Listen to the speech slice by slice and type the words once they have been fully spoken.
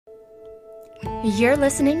You're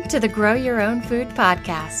listening to the Grow Your Own Food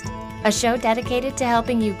podcast, a show dedicated to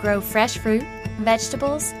helping you grow fresh fruit,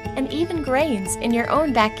 vegetables, and even grains in your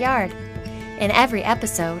own backyard. In every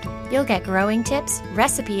episode, you'll get growing tips,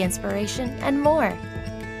 recipe inspiration, and more.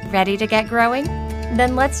 Ready to get growing?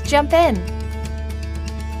 Then let's jump in.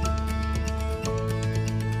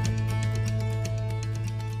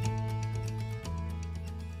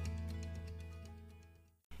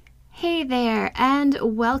 Hey there, and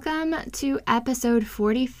welcome to episode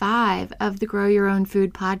 45 of the Grow Your Own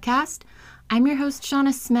Food podcast. I'm your host,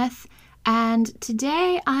 Shauna Smith, and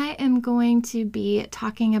today I am going to be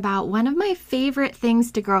talking about one of my favorite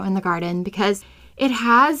things to grow in the garden because it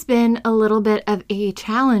has been a little bit of a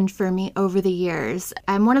challenge for me over the years.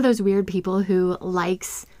 I'm one of those weird people who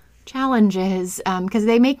likes challenges because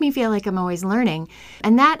they make me feel like I'm always learning,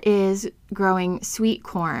 and that is growing sweet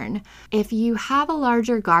corn. If you have a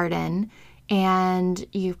larger garden and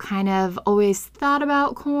you've kind of always thought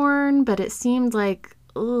about corn, but it seemed like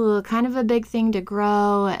kind of a big thing to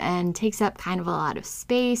grow and takes up kind of a lot of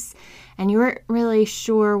space, and you weren't really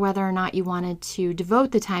sure whether or not you wanted to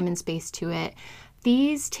devote the time and space to it,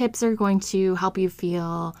 these tips are going to help you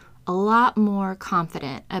feel a lot more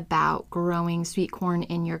confident about growing sweet corn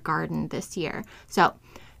in your garden this year. So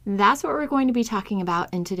that's what we're going to be talking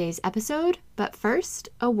about in today's episode. But first,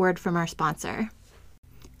 a word from our sponsor.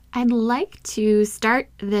 I'd like to start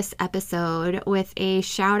this episode with a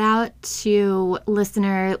shout out to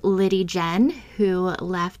listener Liddy Jen, who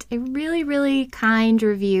left a really kind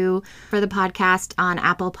review for the podcast on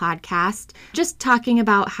Apple Podcast, just talking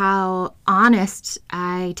about how honest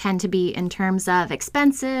I tend to be in terms of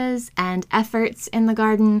expenses and efforts in the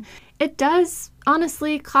garden. It does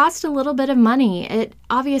honestly cost a little bit of money. It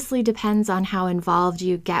obviously depends on how involved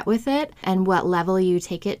you get with it and what level you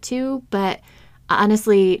take it to, but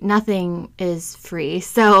honestly, nothing is free.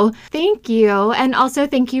 So thank you. And also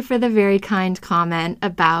thank you for the very kind comment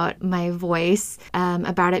about my voice,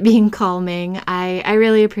 about it being calming. I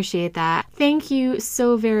really appreciate that. Thank you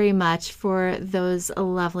so very much for those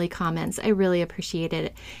lovely comments. I really appreciate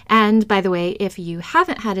it. And by the way, if you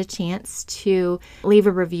haven't had a chance to leave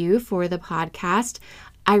a review for the podcast,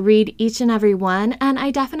 I read each and every one, and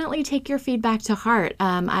I definitely take your feedback to heart.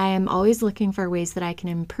 I am always looking for ways that I can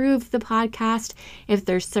improve the podcast. If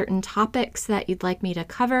there's certain topics that you'd like me to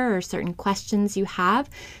cover or certain questions you have,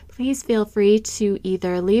 please feel free to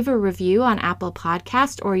either leave a review on Apple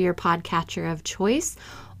Podcast or your podcatcher of choice,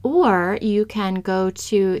 or you can go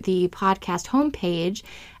to the podcast homepage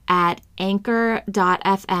at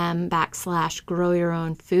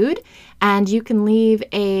anchor.fm/growyourownfood, and you can leave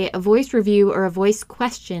a voice review or a voice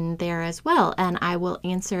question there as well, and I will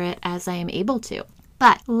answer it as I am able to.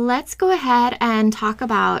 But let's go ahead and talk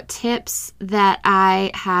about tips that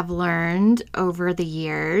I have learned over the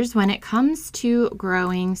years when it comes to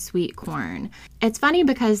growing sweet corn. It's funny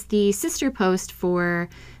because the sister post for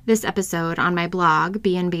this episode on my blog,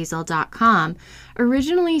 beandbasil.com,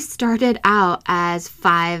 originally started out as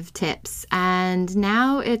 5 tips, and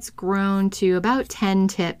now it's grown to about 10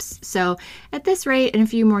 tips. So at this rate, in a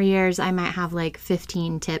few more years, I might have like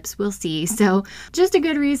 15 tips. We'll see. So just a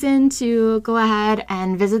good reason to go ahead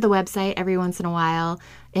and visit the website every once in a while.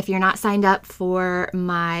 If you're not signed up for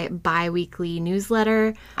my bi-weekly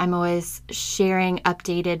newsletter, I'm always sharing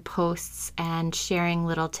updated posts and sharing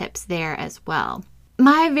little tips there as well.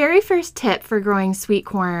 My very first tip for growing sweet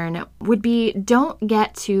corn would be don't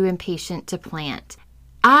get too impatient to plant.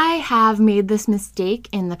 I have made this mistake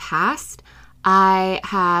in the past. I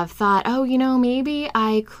have thought, maybe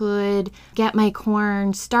I could get my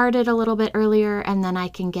corn started a little bit earlier, and then I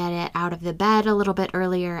can get it out of the bed a little bit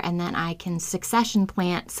earlier, and then I can succession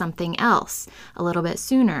plant something else a little bit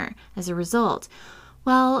sooner as a result.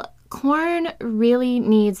 Well, corn really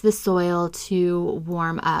needs the soil to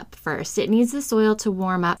warm up first. It needs the soil to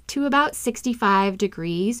warm up to about 65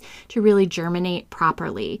 degrees to really germinate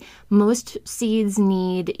properly. Most seeds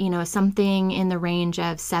need, something in the range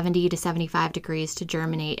of 70 to 75 degrees to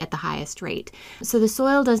germinate at the highest rate. So the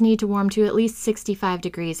soil does need to warm to at least 65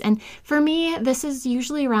 degrees. And for me, this is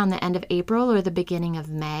usually around the end of April or the beginning of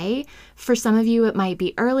May. For some of you, it might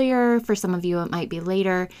be earlier. For some of you, it might be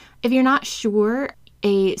later. If you're not sure,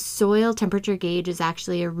 a soil temperature gauge is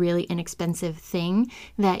actually a really inexpensive thing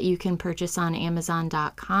that you can purchase on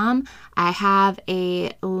Amazon.com. I have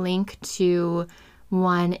a link to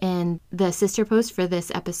one in the sister post for this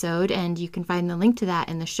episode, and you can find the link to that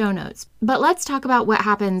in the show notes. But let's talk about what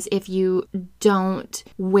happens if you don't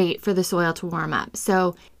wait for the soil to warm up.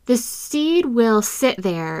 So The seed will sit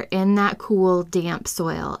there in that cool, damp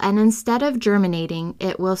soil, and instead of germinating,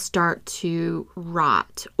 it will start to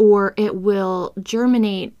rot, or it will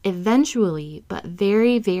germinate eventually, but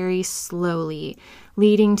very, very slowly,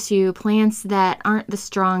 leading to plants that aren't the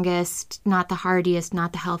strongest, not the hardiest,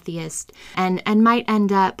 not the healthiest, and might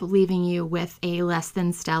end up leaving you with a less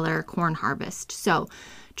than stellar corn harvest. So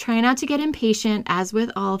try not to get impatient, as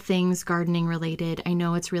with all things gardening related. I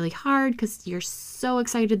know it's really hard because you're so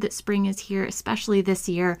excited that spring is here, especially this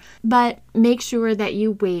year, but make sure that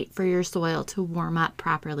you wait for your soil to warm up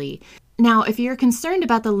properly. Now, if you're concerned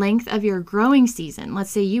about the length of your growing season,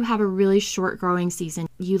 let's say you have a really short growing season,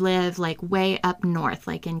 you live like way up north,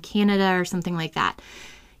 like in Canada or something like that,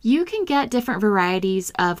 you can get different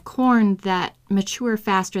varieties of corn that mature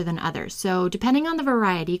faster than others. So depending on the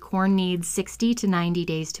variety, corn needs 60 to 90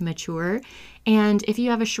 days to mature. And if you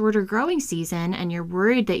have a shorter growing season and you're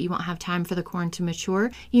worried that you won't have time for the corn to mature,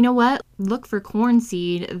 you know what? Look for corn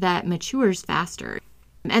seed that matures faster.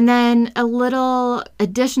 And then a little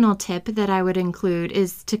additional tip that I would include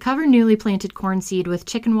is to cover newly planted corn seed with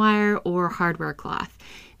chicken wire or hardware cloth,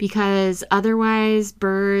 because otherwise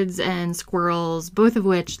birds and squirrels, both of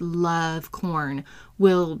which love corn,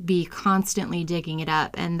 will be constantly digging it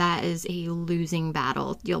up, and that is a losing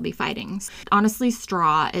battle you'll be fighting. Honestly,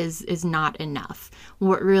 straw is not enough.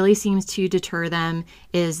 What really seems to deter them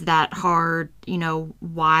is that hard,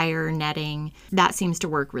 wire netting. That seems to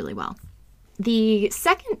work really well. The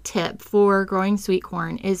second tip for growing sweet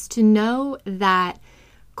corn is to know that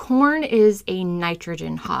corn is a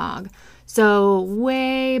nitrogen hog. So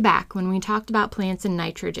way back when we talked about plants and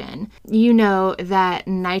nitrogen, you know that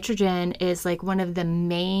nitrogen is like one of the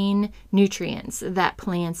main nutrients that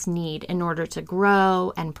plants need in order to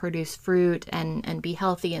grow and produce fruit and be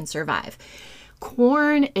healthy and survive.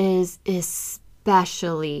 Corn is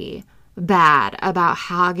especially bad about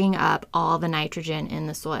hogging up all the nitrogen in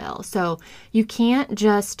the soil. So you can't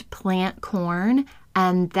just plant corn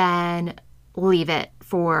and then leave it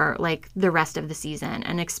for like the rest of the season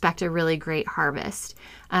and expect a really great harvest.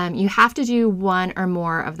 You have to do one or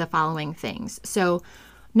more of the following things. So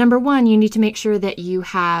number one, you need to make sure that you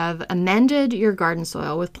have amended your garden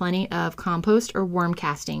soil with plenty of compost or worm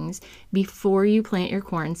castings before you plant your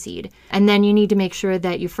corn seed. And then you need to make sure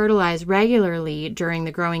that you fertilize regularly during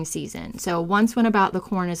the growing season. So once when about the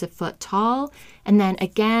corn is a foot tall, and then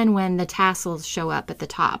again when the tassels show up at the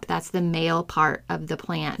top. That's the male part of the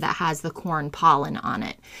plant that has the corn pollen on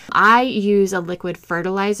it. I use a liquid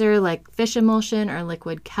fertilizer like fish emulsion or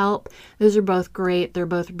liquid kelp. Those are both great. They're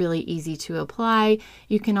both really easy to apply.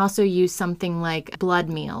 You can also use something like blood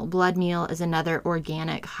meal. Blood meal is another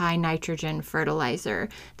organic high nitrogen fertilizer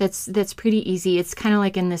that's pretty easy. It's kind of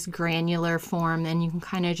like in this granular form, and you can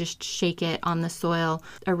kind of just shake it on the soil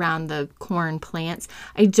around the corn plants.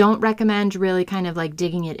 I don't recommend really kind of like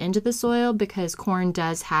digging it into the soil because corn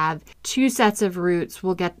does have two sets of roots.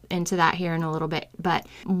 We'll get into that here in a little bit, but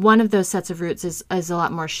one of those sets of roots is a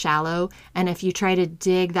lot more shallow, and if you try to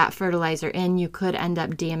dig that fertilizer in, you could end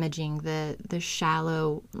up damaging the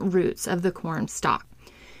shallow roots of the corn stalk.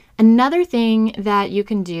 Another thing that you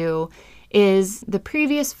can do is the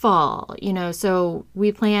previous fall, so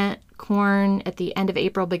we plant corn at the end of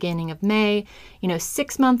April, beginning of May.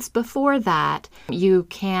 6 months before that, you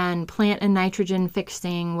can plant a nitrogen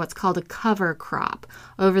fixing, what's called a cover crop,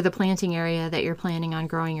 over the planting area that you're planning on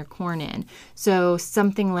growing your corn in. So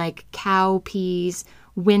something like cowpeas,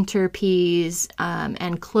 winter peas,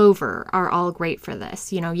 and clover are all great for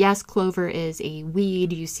this. Yes, clover is a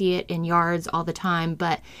weed. You see it in yards all the time,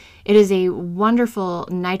 but it is a wonderful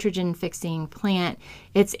nitrogen fixing plant.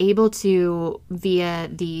 It's able to, via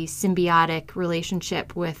the symbiotic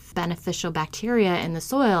relationship with beneficial bacteria in the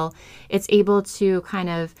soil, it's able to kind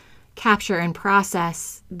of capture and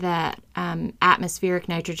process that atmospheric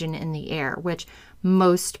nitrogen in the air, which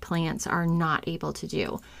most plants are not able to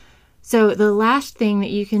do. So the last thing that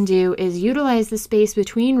you can do is utilize the space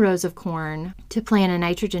between rows of corn to plant a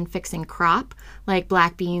nitrogen fixing crop like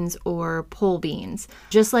black beans or pole beans.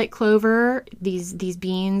 Just like clover, these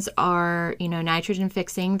beans are, nitrogen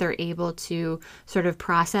fixing. They're able to sort of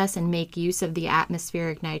process and make use of the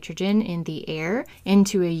atmospheric nitrogen in the air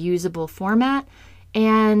into a usable format.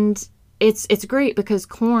 And it's great because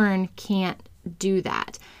corn can't do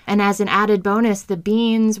that. And as an added bonus, the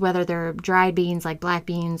beans, whether they're dried beans like black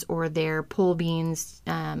beans or they're pole beans,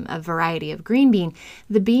 a variety of green bean,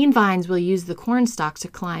 the bean vines will use the corn stalk to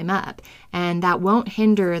climb up, and that won't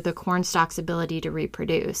hinder the corn stalk's ability to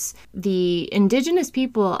reproduce. The indigenous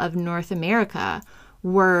people of North America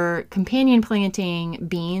were companion planting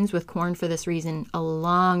beans with corn for this reason a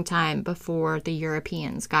long time before the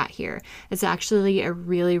Europeans got here. It's actually a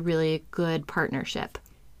really, really good partnership.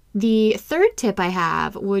 The third tip I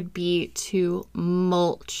have would be to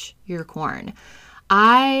mulch your corn.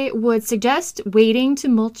 I would suggest waiting to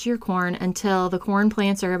mulch your corn until the corn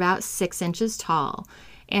plants are about 6 inches tall.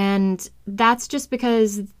 And that's just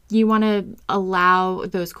because you want to allow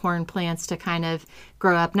those corn plants to kind of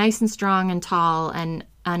grow up nice and strong and tall and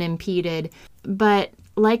unimpeded. But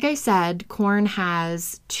like I said, corn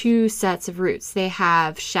has 2 sets of roots. They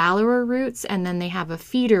have shallower roots, and then they have a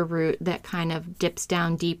feeder root that kind of dips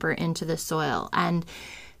down deeper into the soil. And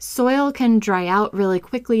soil can dry out really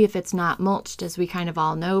quickly if it's not mulched, as we kind of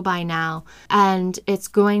all know by now. And it's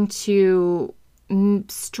going to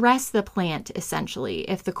stress the plant, essentially,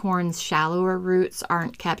 if the corn's shallower roots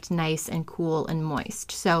aren't kept nice and cool and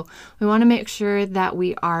moist. So we want to make sure that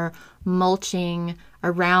we are mulching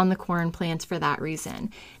around the corn plants for that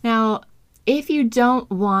reason. Now, if you don't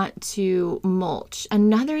want to mulch,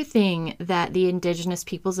 another thing that the indigenous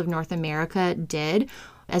peoples of North America did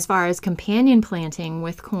as far as companion planting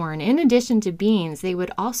with corn, in addition to beans, they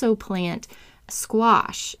would also plant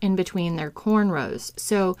squash in between their corn rows.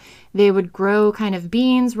 So they would grow kind of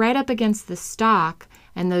beans right up against the stalk,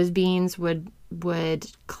 and those beans would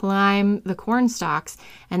climb the corn stalks,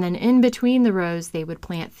 and then in between the rows they would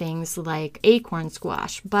plant things like acorn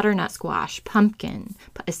squash, butternut squash, pumpkin,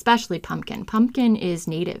 especially pumpkin. Pumpkin is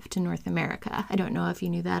native to North America. I don't know if you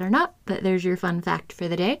knew that or not, but there's your fun fact for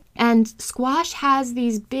the day. And squash has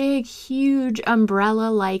these big, huge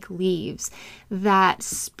umbrella-like leaves that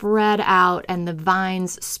spread out, and the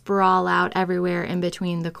vines sprawl out everywhere in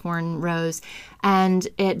between the corn rows, and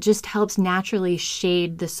it just helps naturally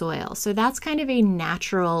shade the soil. So that's kind of a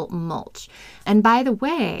natural mulch. And by the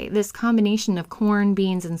way, this combination of corn,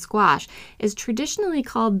 beans, and squash is traditionally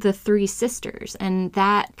called the Three Sisters, and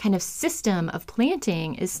that kind of system of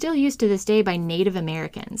planting is still used to this day by Native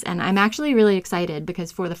Americans. And I'm actually really excited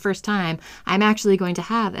because for the first time, I'm actually going to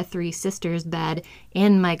have a Three Sisters bed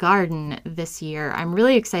in my garden this year. I'm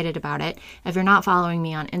really excited about it. If you're not following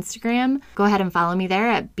me on Instagram, go ahead and follow me there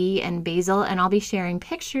at Bee and Basil, and I'll be sharing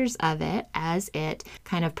pictures of it as it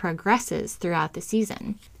kind of progresses throughout the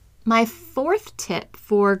season. My fourth tip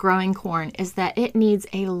for growing corn is that it needs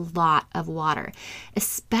a lot of water,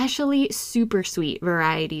 especially super sweet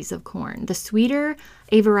varieties of corn. The sweeter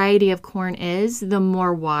a variety of corn is, the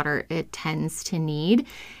more water it tends to need.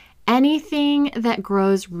 Anything that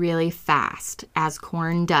grows really fast, as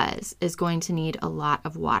corn does, is going to need a lot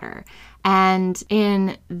of water. And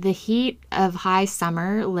in the heat of high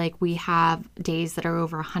summer, like we have days that are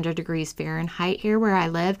over 100 degrees Fahrenheit here where I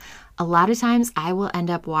live, a lot of times I will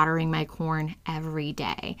end up watering my corn every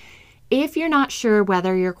day. If you're not sure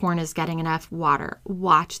whether your corn is getting enough water,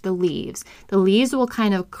 watch the leaves. The leaves will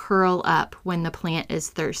kind of curl up when the plant is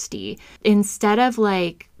thirsty. Instead of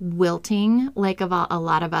like wilting like a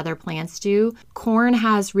lot of other plants do, corn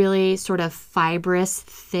has really sort of fibrous,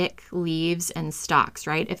 thick leaves and stalks,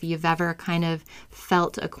 right? If you've ever kind of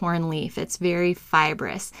felt a corn leaf, it's very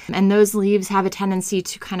fibrous. And those leaves have a tendency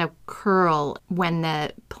to kind of curl when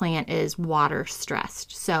the plant is water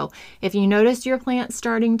stressed. So if you notice your plant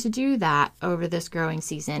starting to do that over this growing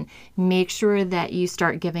season, make sure that you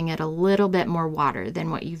start giving it a little bit more water than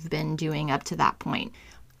what you've been doing up to that point.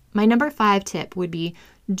 My number 5 tip would be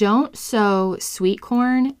don't sow sweet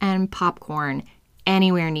corn and popcorn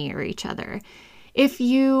anywhere near each other. If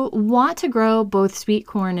you want to grow both sweet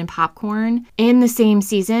corn and popcorn in the same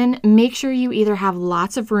season, make sure you either have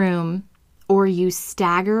lots of room or you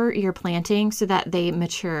stagger your planting so that they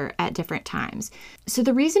mature at different times. So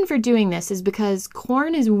the reason for doing this is because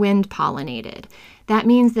corn is wind pollinated. That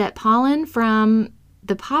means that pollen from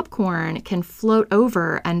the popcorn can float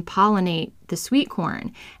over and pollinate the sweet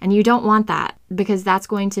corn. And you don't want that because that's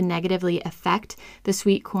going to negatively affect the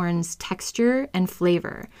sweet corn's texture and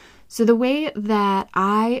flavor. So the way that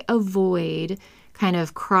I avoid kind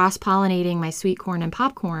of cross-pollinating my sweet corn and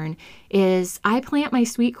popcorn is I plant my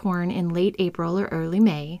sweet corn in late April or early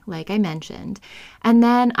May, like I mentioned, and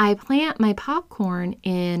then I plant my popcorn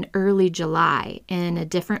in early July in a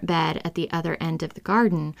different bed at the other end of the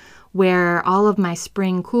garden where all of my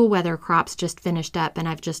spring cool weather crops just finished up and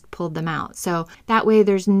I've just pulled them out. So that way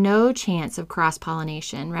there's no chance of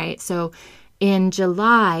cross-pollination, right? So in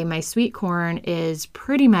July, my sweet corn is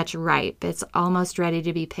pretty much ripe. It's almost ready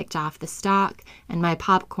to be picked off the stalk, and my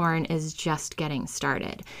popcorn is just getting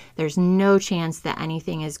started. There's no chance that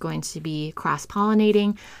anything is going to be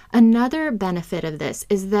cross-pollinating. Another benefit of this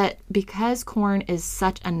is that because corn is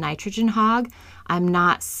such a nitrogen hog, I'm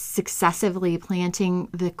not successively planting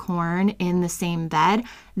the corn in the same bed,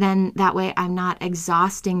 then that way I'm not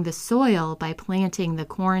exhausting the soil by planting the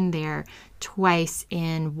corn there twice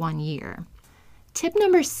in 1 year. Tip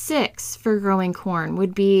number 6 for growing corn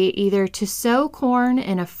would be either to sow corn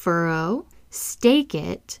in a furrow, stake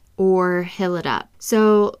it, or hill it up.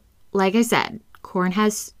 So, like I said, corn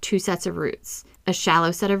has 2 sets of roots, a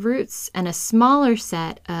shallow set of roots and a smaller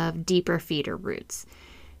set of deeper feeder roots.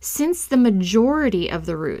 Since the majority of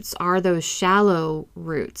the roots are those shallow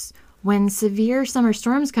roots, when severe summer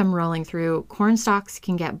storms come rolling through, corn stalks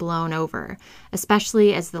can get blown over,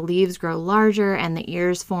 especially as the leaves grow larger and the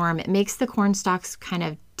ears form. It makes the corn stalks kind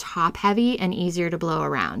of top heavy and easier to blow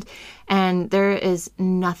around. And there is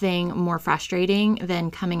nothing more frustrating than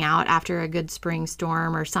coming out after a good spring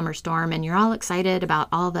storm or summer storm and you're all excited about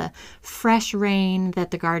all the fresh rain that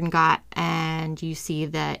the garden got and you see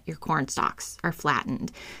that your corn stalks are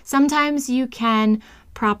flattened. Sometimes you can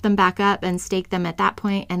prop them back up and stake them at that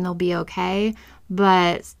point and they'll be okay,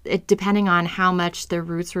 but depending on how much the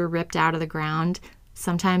roots were ripped out of the ground,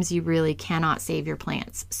 sometimes you really cannot save your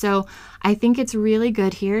plants. So I think it's really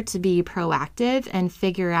good here to be proactive and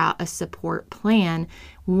figure out a support plan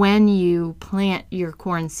when you plant your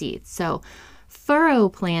corn seeds. So furrow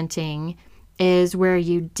planting is where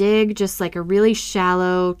you dig just like a really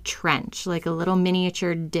shallow trench, like a little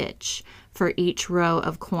miniature ditch for each row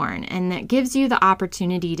of corn. And that gives you the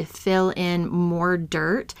opportunity to fill in more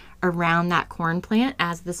dirt around that corn plant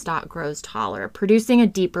as the stalk grows taller, producing a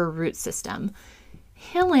deeper root system.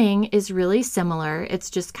 Hilling is really similar. It's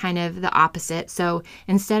just kind of the opposite. So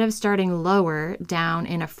instead of starting lower down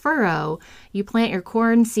in a furrow, you plant your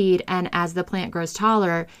corn seed, and as the plant grows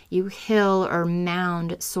taller, you hill or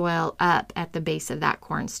mound soil up at the base of that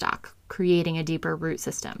corn stalk, creating a deeper root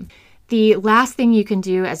system. The last thing you can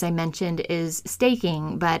do, as I mentioned, is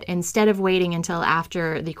staking, but instead of waiting until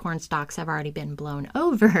after the corn stalks have already been blown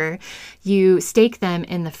over, you stake them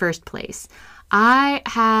in the first place. I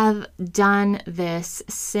have done this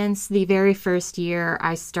since the very first year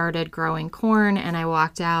I started growing corn, and I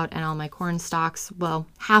walked out and all my corn stalks, well,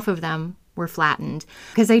 half of them were flattened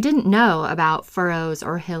because I didn't know about furrows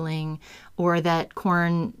or hilling or that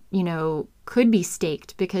corn, could be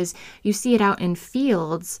staked, because you see it out in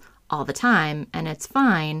fields all the time and it's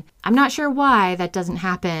fine. I'm not sure why that doesn't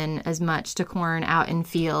happen as much to corn out in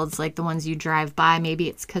fields like the ones you drive by. Maybe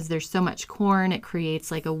it's because there's so much corn it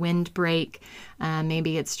creates like a windbreak.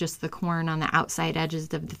 Maybe it's just the corn on the outside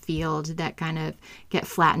edges of the field that kind of get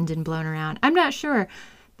flattened and blown around. I'm not sure.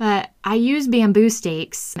 But I use bamboo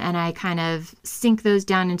stakes and I kind of sink those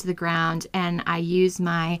down into the ground, and I use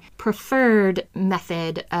my preferred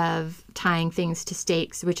method of tying things to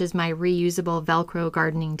stakes, which is my reusable Velcro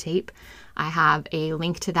gardening tape. I have a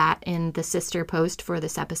link to that in the sister post for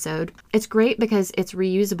this episode. It's great because it's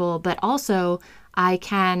reusable, but also I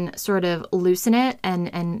can sort of loosen it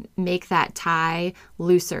and make that tie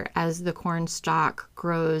looser as the corn stalk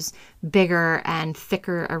grows bigger and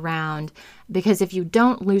thicker around. Because if you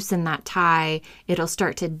don't loosen that tie, it'll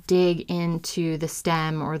start to dig into the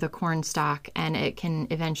stem or the corn stalk, and it can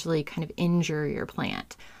eventually kind of injure your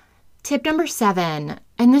plant. Tip number 7,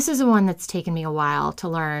 and this is the one that's taken me a while to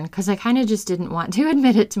learn because I kind of just didn't want to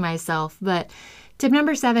admit it to myself, but tip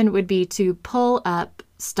number 7 would be to pull up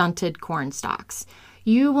stunted corn stalks.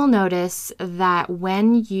 You will notice that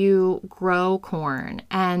when you grow corn,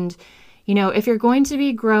 and if you're going to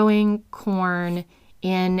be growing corn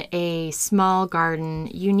in a small garden,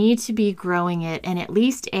 you need to be growing it in at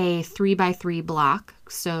least a 3x3 block,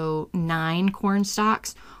 so 9 corn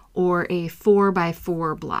stalks, or a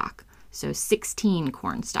 4x4 block, so 16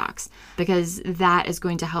 corn stalks, because that is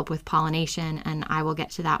going to help with pollination, and I will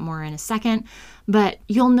get to that more in a second. But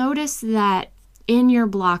you'll notice that in your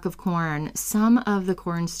block of corn, some of the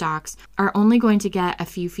corn stalks are only going to get a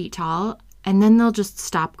few feet tall, and then they'll just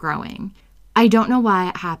stop growing. I don't know why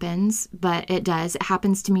it happens, but it does. It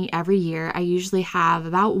happens to me every year. I usually have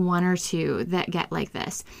about 1 or 2 that get like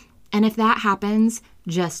this. And if that happens,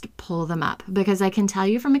 just pull them up, because I can tell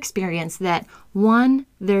you from experience that 1,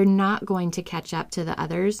 they're not going to catch up to the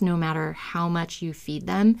others no matter how much you feed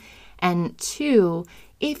them. And 2,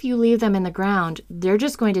 if you leave them in the ground, they're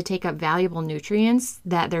just going to take up valuable nutrients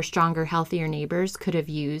that their stronger, healthier neighbors could have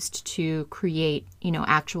used to create,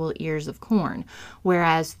 actual ears of corn.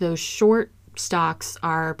 Whereas those short stalks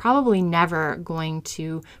are probably never going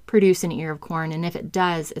to produce an ear of corn. And if it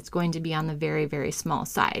does, it's going to be on the very, very small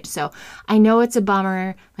side. So I know it's a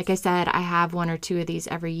bummer. Like I said, I have 1 or 2 of these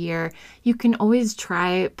every year. You can always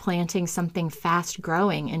try planting something fast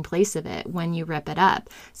growing in place of it when you rip it up,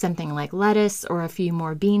 something like lettuce or a few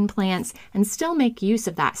more bean plants, and still make use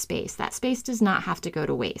of that space. That space does not have to go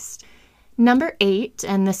to waste. Number 8,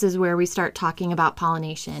 and this is where we start talking about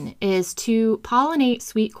pollination, is to pollinate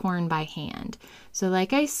sweet corn by hand. So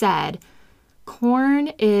like I said, corn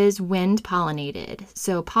is wind pollinated.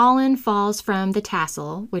 So pollen falls from the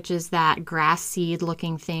tassel, which is that grass seed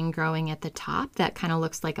looking thing growing at the top that kind of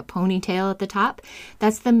looks like a ponytail at the top.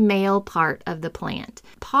 That's the male part of the plant.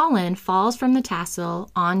 Pollen falls from the tassel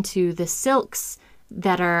onto the silks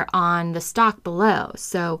that are on the stalk below.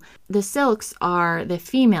 So the silks are the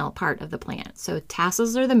female part of the plant. So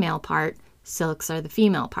tassels are the male part, silks are the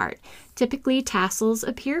female part. Typically tassels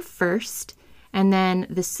appear first, and then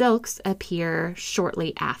the silks appear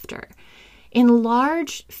shortly after. In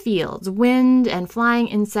large fields, wind and flying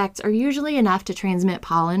insects are usually enough to transmit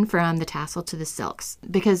pollen from the tassel to the silks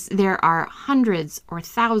because there are hundreds or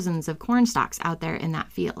thousands of corn stalks out there in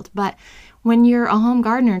that field. But when you're a home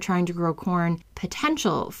gardener trying to grow corn,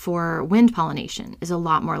 potential for wind pollination is a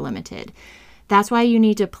lot more limited. That's why you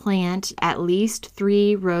need to plant at least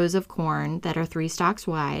 3 rows of corn that are 3 stalks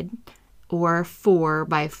wide, or 4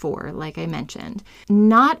 by 4, like I mentioned.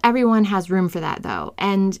 Not everyone has room for that though.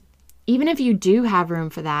 And even if you do have room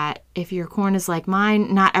for that, if your corn is like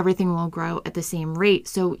mine, not everything will grow at the same rate.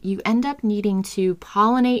 So you end up needing to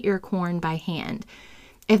pollinate your corn by hand.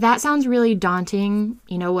 If that sounds really daunting,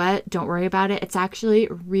 you know what? Don't worry about it. It's actually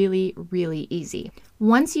really, really easy.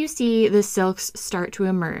 Once you see the silks start to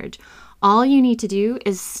emerge, all you need to do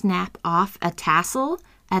is snap off a tassel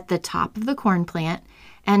at the top of the corn plant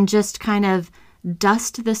and just kind of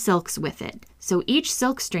dust the silks with it. So each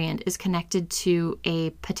silk strand is connected to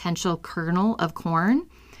a potential kernel of corn.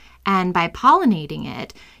 And by pollinating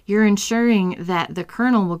it, you're ensuring that the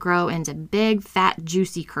kernel will grow into big, fat,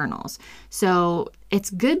 juicy kernels. So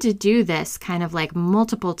it's good to do this kind of like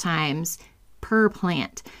multiple times per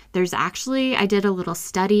plant. There's actually, I did a little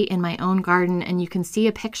study in my own garden, and you can see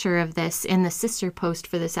a picture of this in the sister post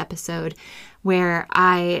for this episode, where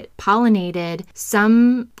I pollinated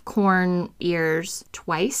some corn ears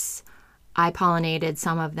twice. I pollinated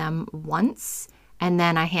some of them once, and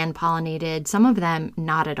then I hand pollinated some of them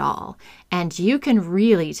not at all. And you can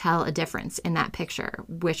really tell a difference in that picture,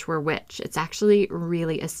 which were which. It's actually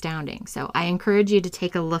really astounding. So I encourage you to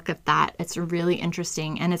take a look at that. It's really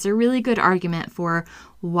interesting, and it's a really good argument for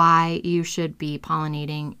why you should be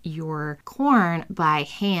pollinating your corn by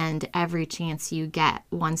hand every chance you get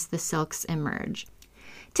once the silks emerge.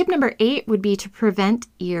 Tip number 8 would be to prevent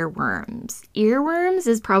earworms. Earworms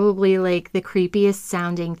is probably like the creepiest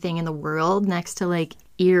sounding thing in the world next to like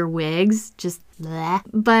earwigs, just bleh.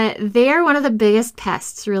 But they're one of the biggest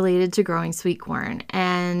pests related to growing sweet corn,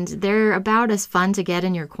 and they're about as fun to get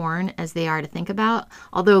in your corn as they are to think about,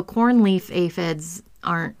 although corn leaf aphids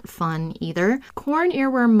aren't fun either. Corn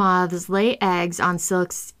earworm moths lay eggs on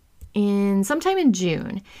silks sometime in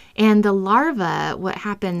June, and the larvae,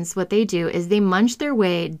 what they do is they munch their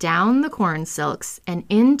way down the corn silks and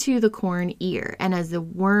into the corn ear, and as the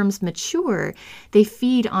worms mature, they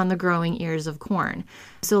feed on the growing ears of corn.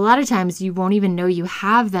 So a lot of times you won't even know you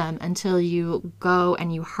have them until you go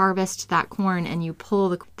and you harvest that corn and you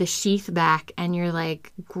pull the sheath back and you're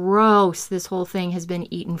like, gross, this whole thing has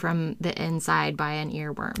been eaten from the inside by an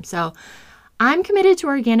earworm. So I'm committed to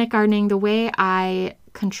organic gardening. The way I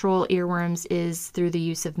control earworms is through the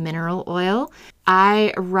use of mineral oil.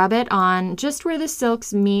 I rub it on just where the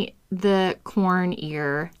silks meet the corn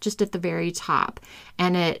ear, just at the very top,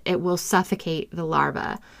 and it will suffocate the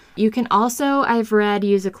larva. You can also, I've read,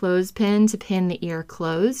 use a clothespin to pin the ear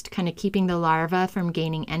closed, kind of keeping the larva from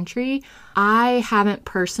gaining entry. I haven't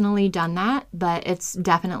personally done that, but it's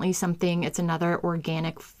definitely something, it's another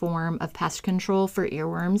organic form of pest control for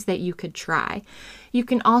earworms that you could try. You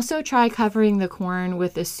can also try covering the corn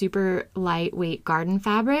with a super lightweight garden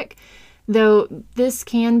fabric, though this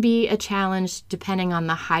can be a challenge depending on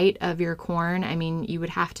the height of your corn. I mean, you would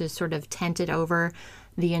have to sort of tent it over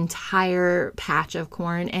the entire patch of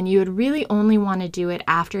corn, and you would really only want to do it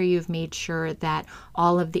after you've made sure that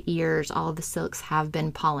all of the ears, all of the silks have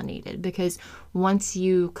been pollinated, because once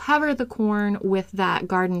you cover the corn with that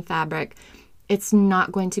garden fabric, it's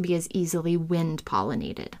not going to be as easily wind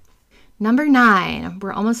pollinated. Number 9,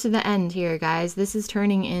 we're almost to the end here, guys. This is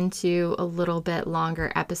turning into a little bit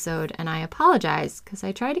longer episode, and I apologize because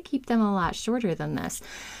I try to keep them a lot shorter than this.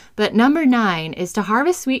 But number 9 is to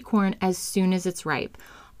harvest sweet corn as soon as it's ripe.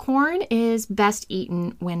 Corn is best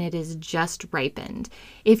eaten when it is just ripened.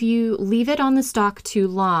 If you leave it on the stalk too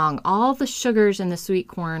long, all the sugars in the sweet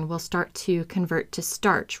corn will start to convert to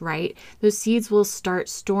starch, right? Those seeds will start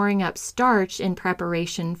storing up starch in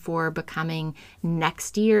preparation for becoming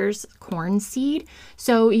next year's corn seed.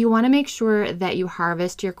 So you want to make sure that you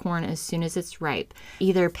harvest your corn as soon as it's ripe.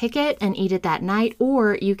 Either pick it and eat it that night,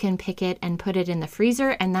 or you can pick it and put it in the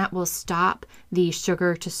freezer, and that will stop the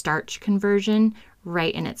sugar to starch conversion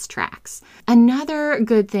right in its tracks. Another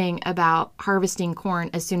good thing about harvesting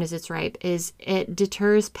corn as soon as it's ripe is it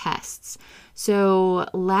deters pests. So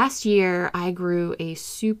last year I grew a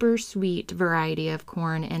super sweet variety of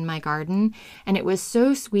corn in my garden, and it was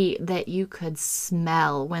so sweet that you could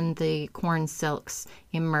smell when the corn silks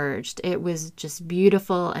emerged. It was just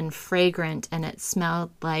beautiful and fragrant, and it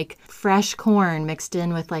smelled like fresh corn mixed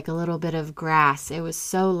in with like a little bit of grass. It was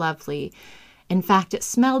so lovely. In fact, it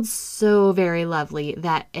smelled so very lovely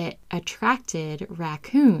that it attracted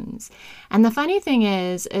raccoons. And the funny thing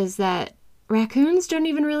is that raccoons don't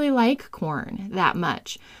even really like corn that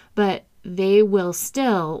much, but they will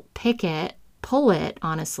still pick it, pull it,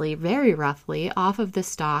 honestly, very roughly off of the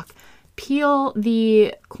stalk, peel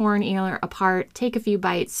the corn ear apart, take a few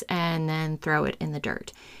bites, and then throw it in the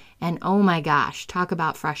dirt. And oh my gosh, talk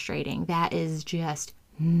about frustrating. That is just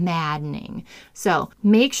maddening. So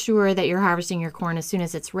make sure that you're harvesting your corn as soon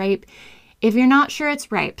as it's ripe. If you're not sure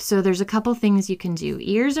it's ripe, so there's a couple things you can do.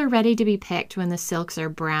 Ears are ready to be picked when the silks are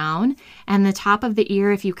brown, and the top of the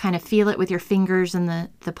ear, if you kind of feel it with your fingers and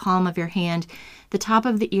the palm of your hand, the top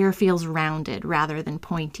of the ear feels rounded rather than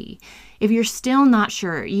pointy. If you're still not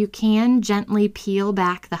sure, you can gently peel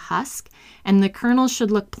back the husk, and the kernels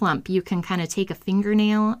should look plump. You can kind of take a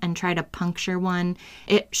fingernail and try to puncture one.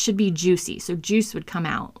 It should be juicy, so juice would come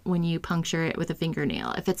out when you puncture it with a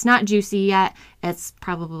fingernail. If it's not juicy yet, it's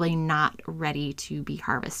probably not ready to be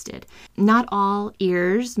harvested. Not all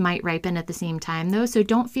ears might ripen at the same time though, so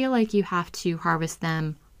don't feel like you have to harvest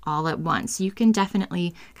them all at once. You can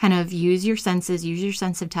definitely kind of use your senses, use your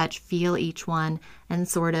sense of touch, feel each one, and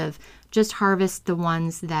sort of just harvest the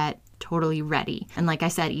ones that totally ready. And like I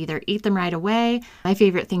said, either eat them right away. My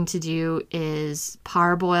favorite thing to do is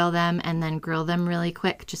parboil them and then grill them really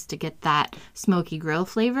quick just to get that smoky grill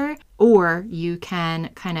flavor. Or you can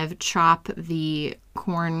kind of chop the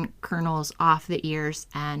corn kernels off the ears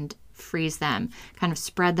and freeze them, kind of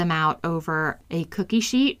spread them out over a cookie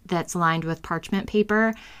sheet that's lined with parchment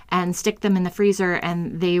paper and stick them in the freezer,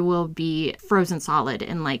 and they will be frozen solid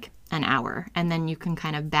in like an hour. And then you can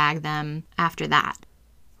kind of bag them after that.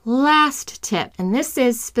 Last tip, and this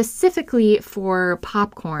is specifically for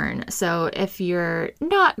popcorn. So if you're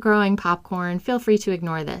not growing popcorn, feel free to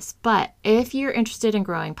ignore this. But if you're interested in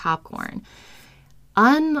growing popcorn,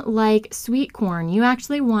 unlike sweet corn, you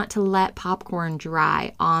actually want to let popcorn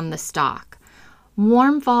dry on the stalk.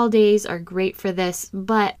 Warm fall days are great for this,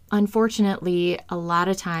 but unfortunately, a lot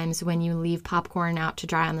of times when you leave popcorn out to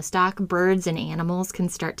dry on the stalk, birds and animals can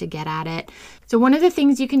start to get at it. So one of the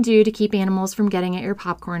things you can do to keep animals from getting at your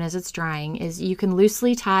popcorn as it's drying is you can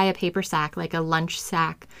loosely tie a paper sack, like a lunch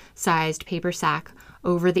sack sized paper sack,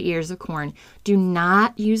 over the ears of corn. Do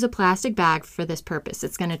not use a plastic bag for this purpose.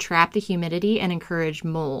 It's going to trap the humidity and encourage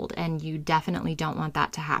mold, and you definitely don't want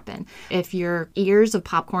that to happen. If your ears of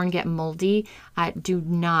popcorn get moldy, do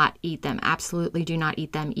not eat them. Absolutely do not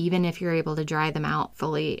eat them, even if you're able to dry them out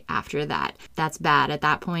fully after that. That's bad. At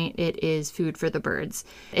that point, it is food for the birds.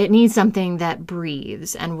 It needs something that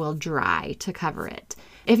breathes and will dry to cover it.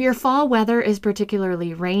 If your fall weather is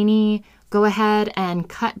particularly rainy, go ahead and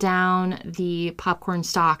cut down the popcorn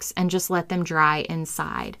stalks and just let them dry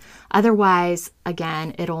inside. Otherwise,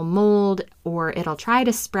 again, it'll mold or it'll try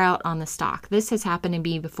to sprout on the stalk. This has happened to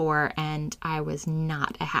me before, and I was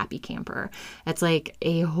not a happy camper. It's like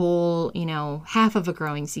a whole, half of a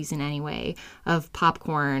growing season anyway of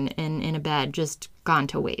popcorn in a bed just gone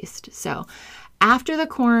to waste. So after the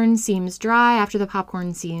popcorn seems dry,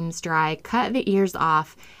 cut the ears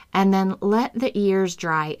off and then let the ears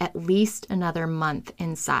dry at least another month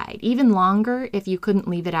inside. Even longer if you couldn't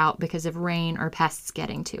leave it out because of rain or pests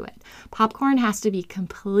getting to it. Popcorn has to be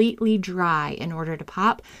completely dry in order to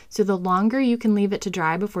pop, so the longer you can leave it to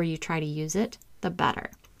dry before you try to use it, the better.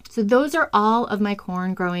 So those are all of my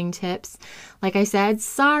corn growing tips. Like I said,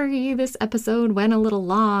 sorry this episode went a little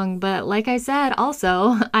long, but like I said,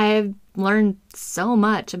 also, I've learned so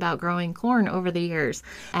much about growing corn over the years.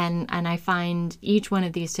 And I find each one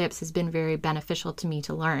of these tips has been very beneficial to me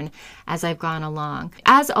to learn as I've gone along.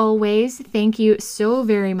 As always, thank you so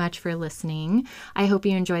very much for listening. I hope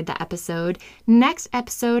you enjoyed the episode. Next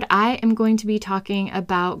episode, I am going to be talking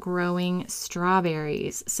about growing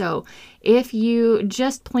strawberries. So if you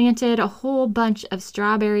just planted a whole bunch of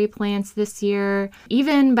strawberry plants this year,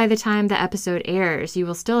 even by the time the episode airs, you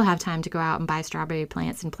will still have time to go out and buy strawberry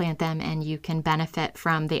plants and plant them, and you can benefit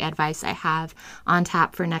from the advice I have on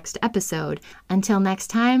tap for next episode. Until next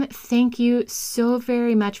time, thank you so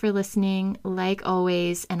very much for listening, like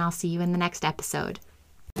always, and I'll see you in the next episode.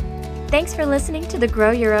 Thanks for listening to the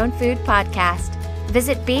Grow Your Own Food podcast.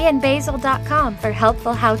 Visit beeandbasil.com for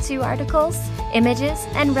helpful how-to articles, images,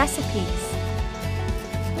 and recipes.